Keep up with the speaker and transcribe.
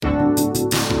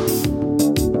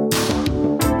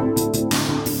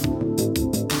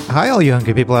Hi, all you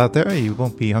hungry people out there. You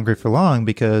won't be hungry for long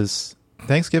because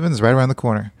Thanksgiving is right around the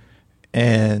corner.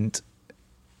 And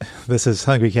this is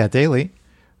Hungry Cat Daily,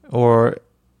 or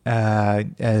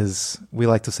as we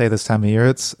like to say this time of year,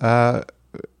 it's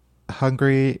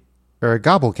Hungry or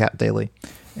Gobble Cat Daily.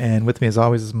 And with me, as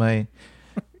always, is my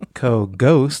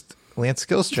co-ghost, Lance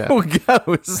Skillstrap.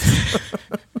 Co-ghost.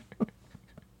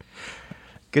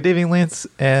 Good evening, Lance,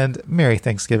 and Merry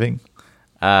Thanksgiving.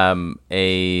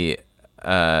 I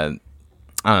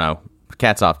don't know.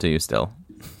 Cat's off to you still.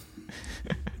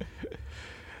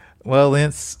 Well,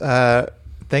 Lance,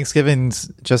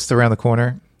 Thanksgiving's just around the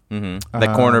corner. Mm-hmm. The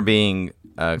corner being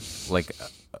like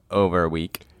over a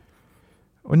week.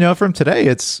 Well, no, from today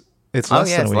it's less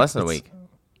than a week. Less than a week.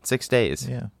 6 days.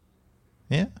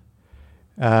 Yeah.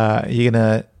 You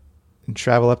gonna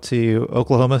travel up to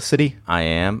Oklahoma City? I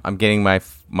am. I'm getting my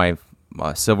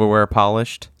silverware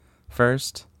polished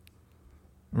first.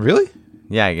 Really?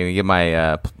 Yeah, I'm gonna get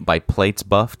my plates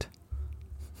buffed.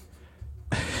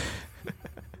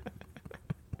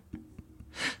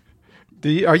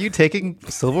 Are you taking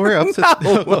silverware up to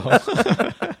Oklahoma?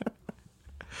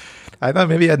 I thought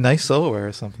maybe you had nice silverware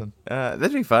or something.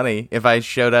 That'd be funny if I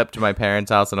showed up to my parents'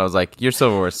 house and I was like, "Your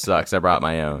silverware sucks. I brought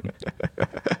my own."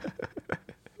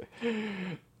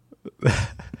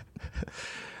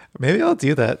 Maybe I'll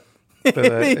do that, but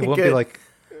it won't be like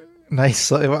nice.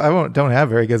 Don't have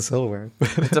very good silverware.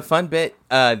 It's a fun bit.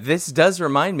 This does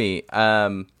remind me.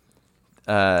 My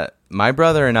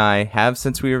brother and I have,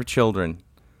 since we were children,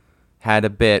 had a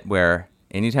bit where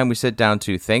anytime we sit down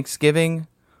to Thanksgiving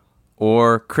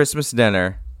or Christmas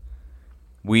dinner,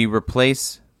 we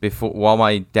replace while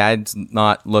my dad's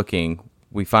not looking,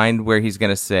 we find where he's going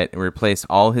to sit and replace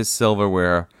all his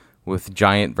silverware with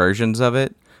giant versions of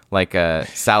it, like a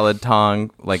salad tong,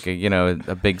 like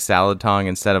a big salad tong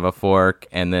instead of a fork,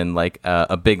 and then like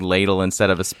a big ladle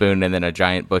instead of a spoon, and then a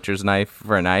giant butcher's knife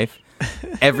for a knife.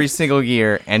 Every single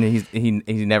year, and he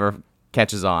never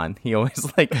catches on. He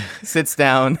always like sits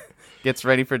down, gets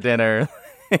ready for dinner,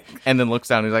 and then looks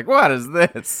down and he's like, "What is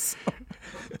this?"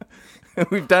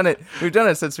 We've done it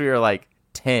since we were like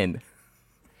 10.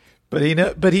 But he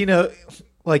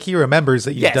like he remembers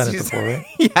that you've done it before, right?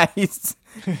 Yeah, It's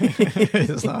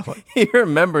not like... he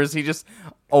remembers. He just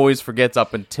always forgets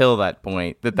up until that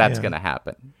point that's going to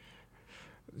happen.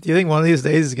 Do you think one of these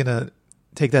days he's going to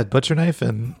take that butcher knife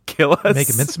and kill us? Make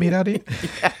a mincemeat out of you?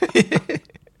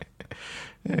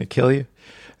 Yeah, kill you.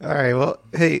 All right. Well,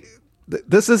 hey,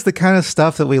 this is the kind of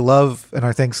stuff that we love in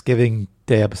our Thanksgiving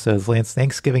Day episodes, Lance.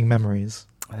 Thanksgiving memories.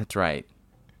 That's right.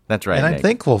 And Nick. I'm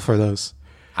thankful for those.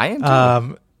 I am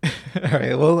too. All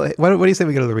right. Well, what do you say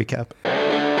we go to the recap?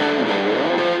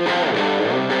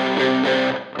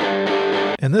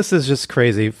 And this is just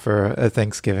crazy for a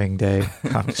Thanksgiving Day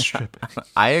comic strip.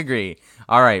 I agree.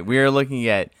 All right. We are looking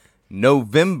at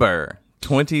November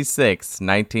 26,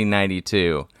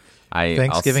 1992.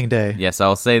 Thanksgiving Day. Yes,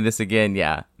 I'll say this again.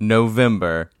 Yeah,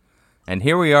 November. And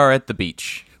here we are at the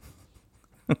beach.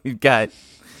 We've got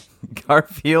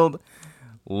Garfield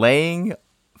laying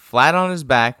flat on his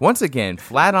back. Once again,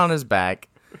 flat on his back,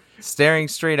 staring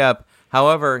straight up.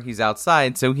 However, he's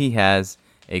outside, so he has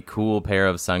a cool pair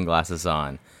of sunglasses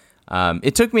on.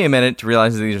 It took me a minute to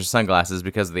realize that these are sunglasses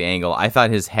because of the angle. I thought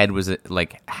his head was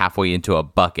like halfway into a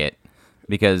bucket,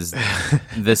 because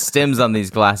the stems on these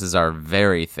glasses are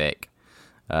very thick,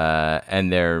 and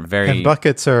they're very... And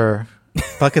buckets are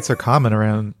common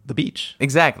around the beach.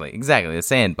 Exactly. A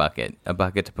sand bucket, a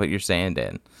bucket to put your sand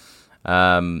in.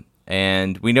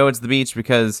 And we know it's the beach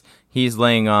because he's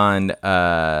laying on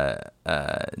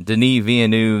Denis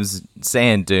Villeneuve's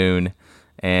sand dune,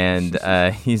 and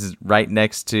he's right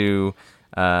next to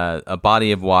a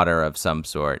body of water of some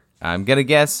sort. I'm gonna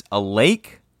guess a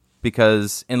lake,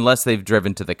 because unless they've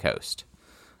driven to the coast.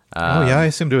 I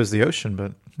assumed it was the ocean,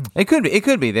 but it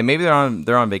could be. Maybe they're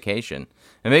on vacation,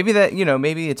 and maybe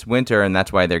maybe it's winter and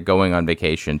that's why they're going on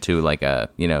vacation to like a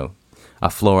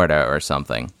Florida or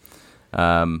something.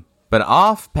 But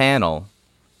off panel,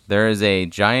 there is a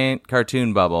giant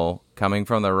cartoon bubble coming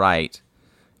from the right,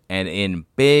 and in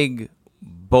big,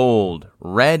 bold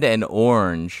red and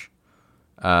orange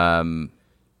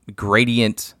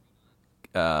gradient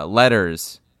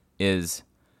letters is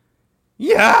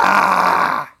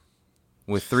 "Yeah!"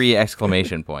 with 3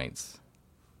 exclamation points.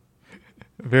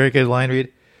 Very good line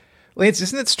read. Lance,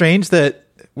 isn't it strange that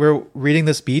we're reading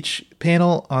this beach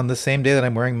panel on the same day that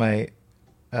I'm wearing my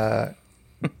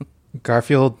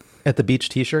Garfield at the beach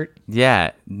t-shirt?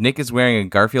 Yeah, Nick is wearing a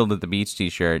Garfield at the beach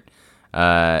t-shirt,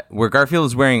 where Garfield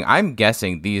is wearing, I'm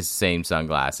guessing, these same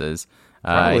sunglasses.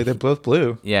 Probably, they're both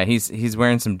blue. Yeah, he's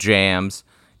wearing some jams.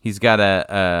 He's got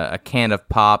a can of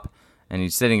pop, and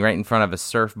he's sitting right in front of a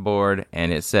surfboard,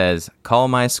 and it says, "Call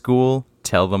my school,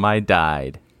 tell them I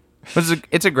died."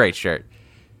 It's a great shirt.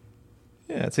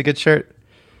 Yeah, it's a good shirt.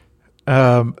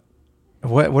 What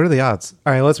are the odds?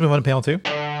 All right, let's move on to panel 2.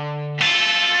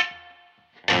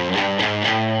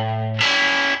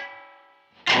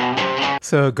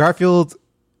 So Garfield,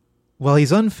 well,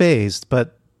 he's unfazed,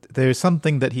 but there's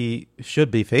something that he should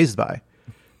be fazed by,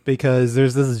 because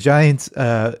there's this giant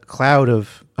cloud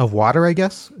of water, I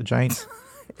guess, a giant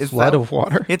flood of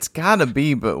water. It's gotta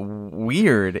be, but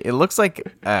weird. It looks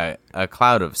like a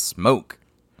cloud of smoke.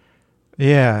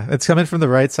 Yeah, it's coming from the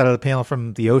right side of the panel,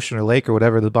 from the ocean or lake or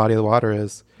whatever the body of the water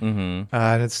is, and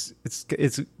it's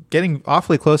getting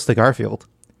awfully close to Garfield.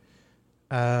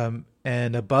 And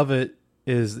above it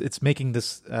it's making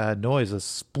this noise, a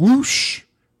sploosh.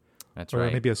 That's or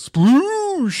right. maybe a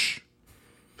sploosh,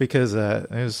 because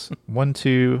there's 1,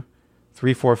 2,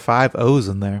 3, 4, 5 O's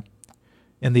in there,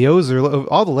 and the O's are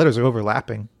all the letters are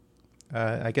overlapping.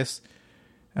 I guess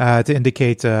to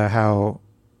indicate how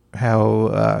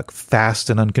fast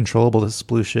and uncontrollable this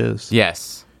sploosh is.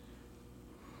 Yes.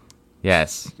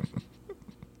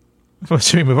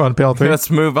 Should we move on to panel 3? Let's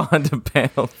move on to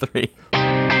panel 3.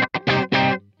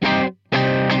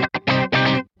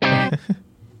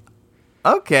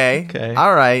 Okay.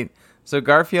 All right. So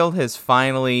Garfield has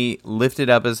finally lifted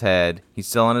up his head. He's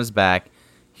still on his back.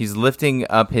 He's lifting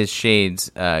up his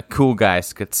shades, cool guy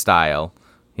style.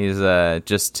 He's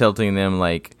just tilting them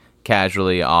like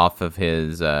casually off of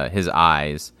his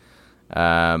eyes,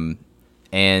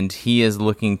 and he is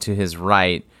looking to his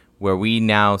right, where we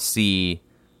now see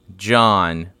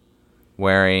John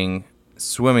wearing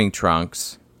swimming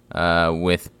trunks,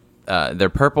 with they're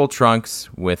purple trunks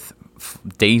with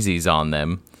daisies on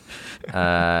them.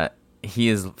 He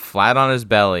is flat on his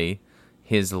belly.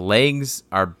 His legs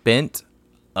are bent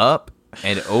up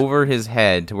and over his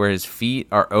head to where his feet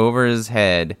are over his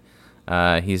head.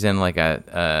 He's in like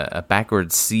a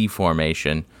backwards C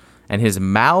formation, and his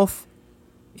mouth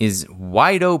is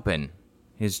wide open.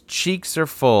 His cheeks are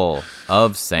full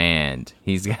of sand.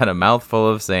 He's got a mouthful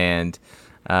of sand.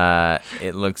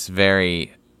 It looks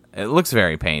very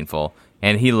painful,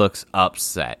 and he looks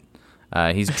upset.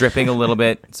 He's dripping a little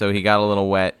bit, so he got a little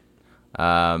wet.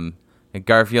 And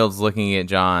Garfield's looking at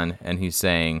John, and he's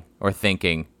saying, or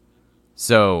thinking,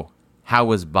 "So, how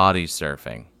was body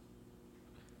surfing?"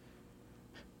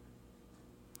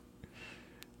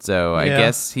 So I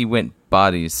guess he went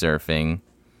body surfing.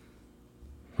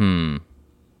 I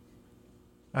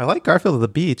like Garfield at the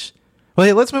beach. Well,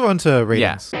 hey, let's move on to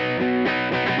ratings. Yeah.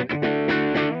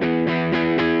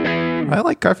 I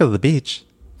like Garfield at the beach.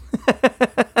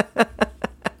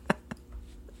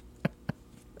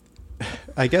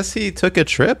 I guess he took a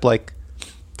trip, like,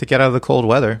 to get out of the cold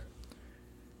weather.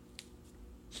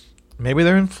 Maybe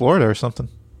they're in Florida or something.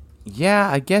 Yeah,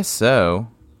 I guess so.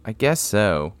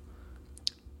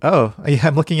 Oh, yeah,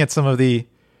 I'm looking at some of the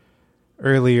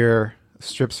earlier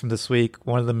strips from this week.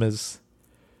 One of them is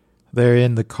they're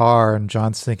in the car, and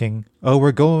John's thinking, "Oh,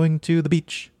 we're going to the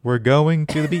beach. We're going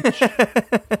to the beach."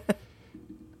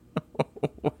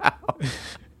 Wow.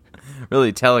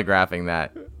 Really telegraphing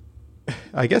that.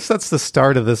 I guess that's the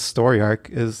start of this story arc,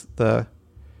 is the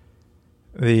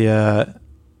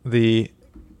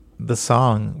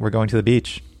song "We're Going to the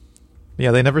Beach."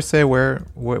 Yeah, they never say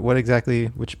what exactly,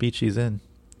 which beach he's in.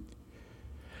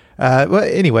 Well,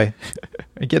 anyway,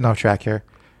 getting off track here.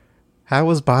 How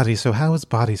was body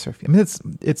surfing? I mean,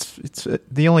 it's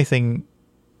the only thing.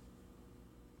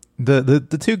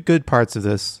 The two good parts of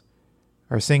this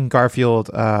are seeing Garfield.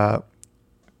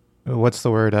 What's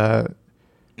the word?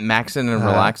 Maxing and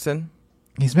relaxing.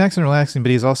 He's maxing and relaxing,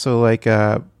 but he's also like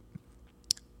sunbathing.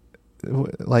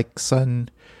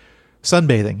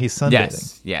 He's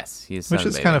sunbathing. Yes, he's sunbathing. Which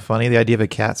is kind of funny, the idea of a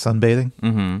cat sunbathing.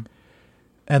 Mm-hmm.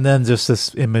 And then just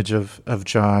this image of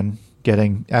John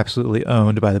getting absolutely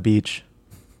owned by the beach.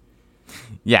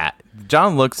 Yeah,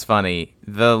 John looks funny.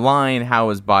 The line, "How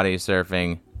was body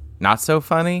surfing?" not so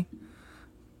funny,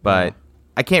 but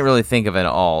I can't really think of an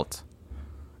alt.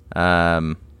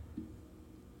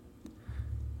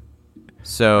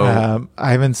 So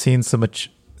I haven't seen so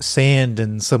much sand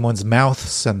in someone's mouth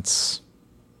since.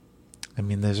 I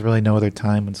mean, there's really no other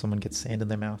time when someone gets sand in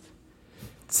their mouth.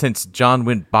 Since John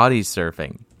went body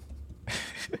surfing.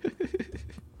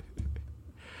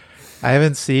 I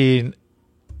haven't seen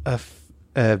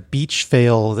a beach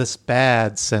fail this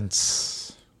bad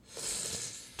since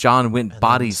John went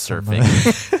body surfing.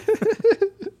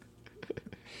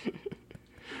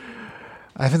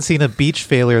 I haven't seen a beach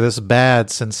failure this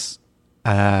bad since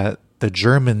the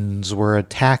Germans were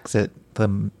attacked at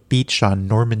the beach on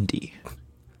Normandy.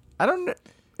 I don't know.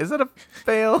 Is that a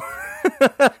fail?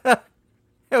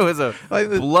 It was a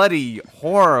bloody,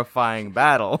 horrifying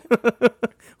battle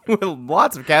with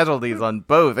lots of casualties on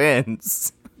both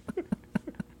ends.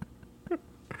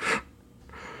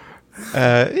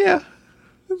 Yeah,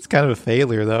 it's kind of a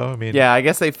failure, though. I mean, yeah, I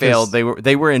guess they failed.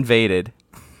 They were invaded.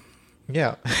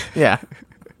 Yeah, yeah.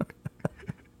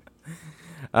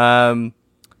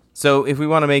 So if we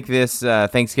want to make this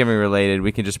Thanksgiving related,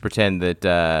 we can just pretend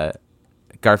that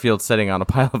Garfield's sitting on a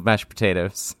pile of mashed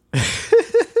potatoes.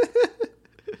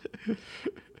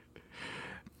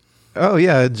 Oh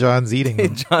yeah, John's eating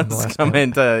them. John's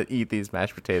coming to eat these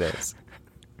mashed potatoes.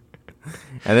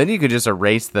 And then you could just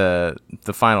erase the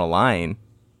final line,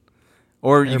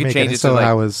 or you could change it to like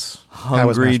how was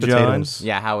hungry mashed John. potatoes?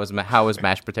 Yeah, how was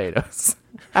mashed potatoes?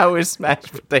 How is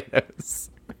mashed potatoes?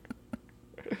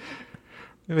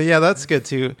 But yeah, that's good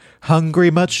too.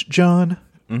 Hungry much, John?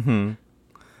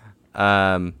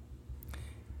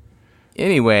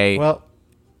 Anyway, Well,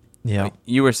 yeah,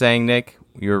 you were saying, Nick,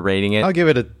 you were rating it. I'll give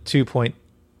it a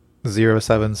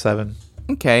 2.077.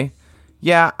 Okay.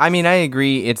 Yeah, I mean, I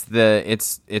agree. It's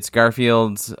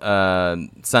Garfield's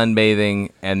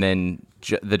sunbathing, and then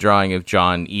the drawing of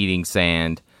John eating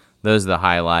sand. Those are the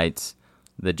highlights.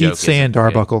 The joke Eat sand,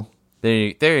 Arbuckle.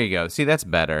 There you go. See, that's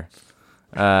better.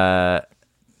 I'm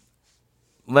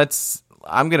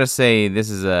gonna say this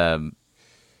is I'm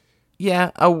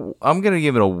gonna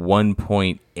give it a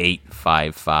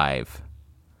 1.855.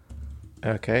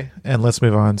 Okay, and let's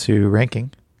move on to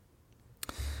ranking.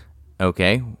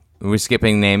 Okay, we're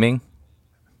skipping naming.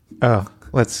 Oh,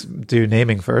 let's do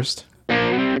naming first.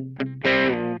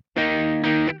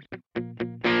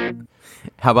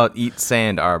 How about eat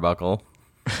sand, Arbuckle?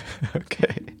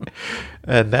 Okay,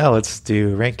 and now let's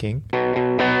do ranking.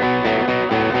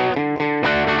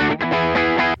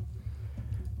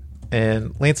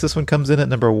 And Lance, this one comes in at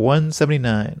number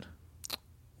 179.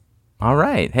 All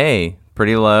right. Hey,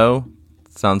 pretty low.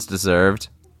 Sounds deserved.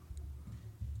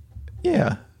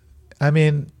 Yeah. I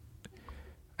mean,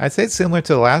 I'd say it's similar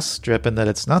to the last strip in that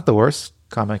it's not the worst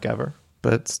comic ever,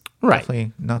 but it's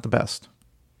definitely not the best.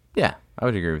 Yeah, I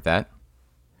would agree with that.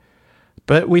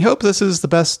 But we hope this is the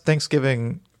best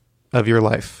Thanksgiving of your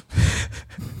life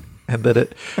and that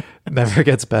it never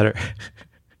gets better.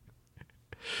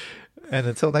 And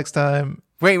until next time.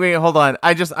 Wait, hold on.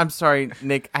 I'm sorry,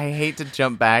 Nick. I hate to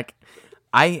jump back.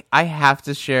 I have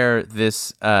to share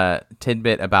this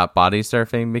tidbit about body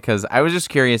surfing because I was just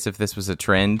curious if this was a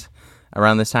trend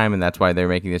around this time, and that's why they're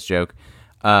making this joke.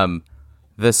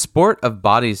 The sport of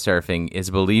body surfing is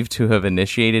believed to have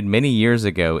initiated many years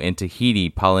ago in Tahiti,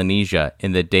 Polynesia,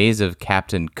 in the days of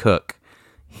Captain Cook.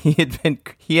 He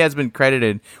has been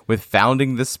credited with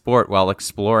founding the sport while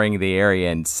exploring the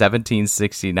area in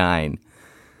 1769.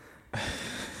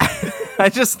 I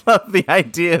just love the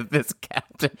idea of this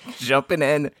captain jumping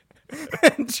in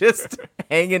and just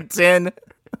hanging 10.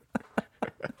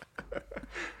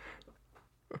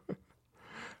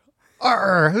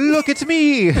 Arr, look at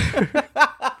me.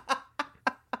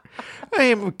 I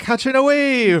am catching a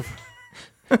wave.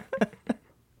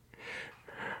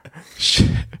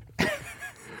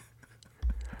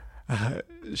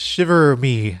 Shiver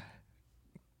me,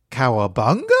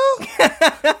 cowabunga?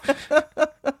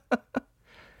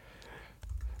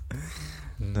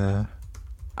 No.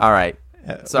 All right.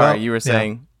 Sorry, well, you were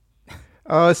saying? Yeah.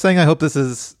 I was saying I hope this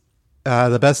is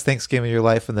the best Thanksgiving of your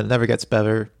life and that it never gets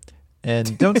better.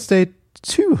 And don't stay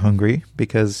too hungry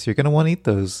because you're going to want to eat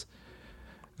those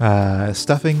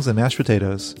stuffings and mashed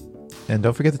potatoes. And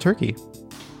don't forget the turkey.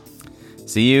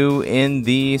 See you in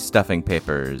the stuffing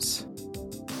papers.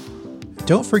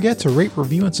 Don't forget to rate,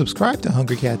 review, and subscribe to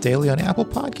Hungry Cat Daily on Apple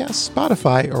Podcasts,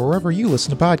 Spotify, or wherever you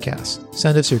listen to podcasts.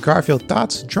 Send us your Garfield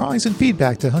thoughts, drawings, and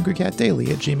feedback to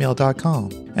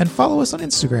hungrycatdaily@gmail.com. And follow us on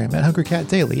Instagram at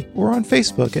hungrycatdaily or on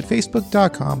Facebook at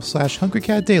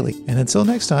facebook.com/hungrycatdaily. And until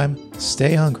next time,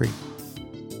 stay hungry.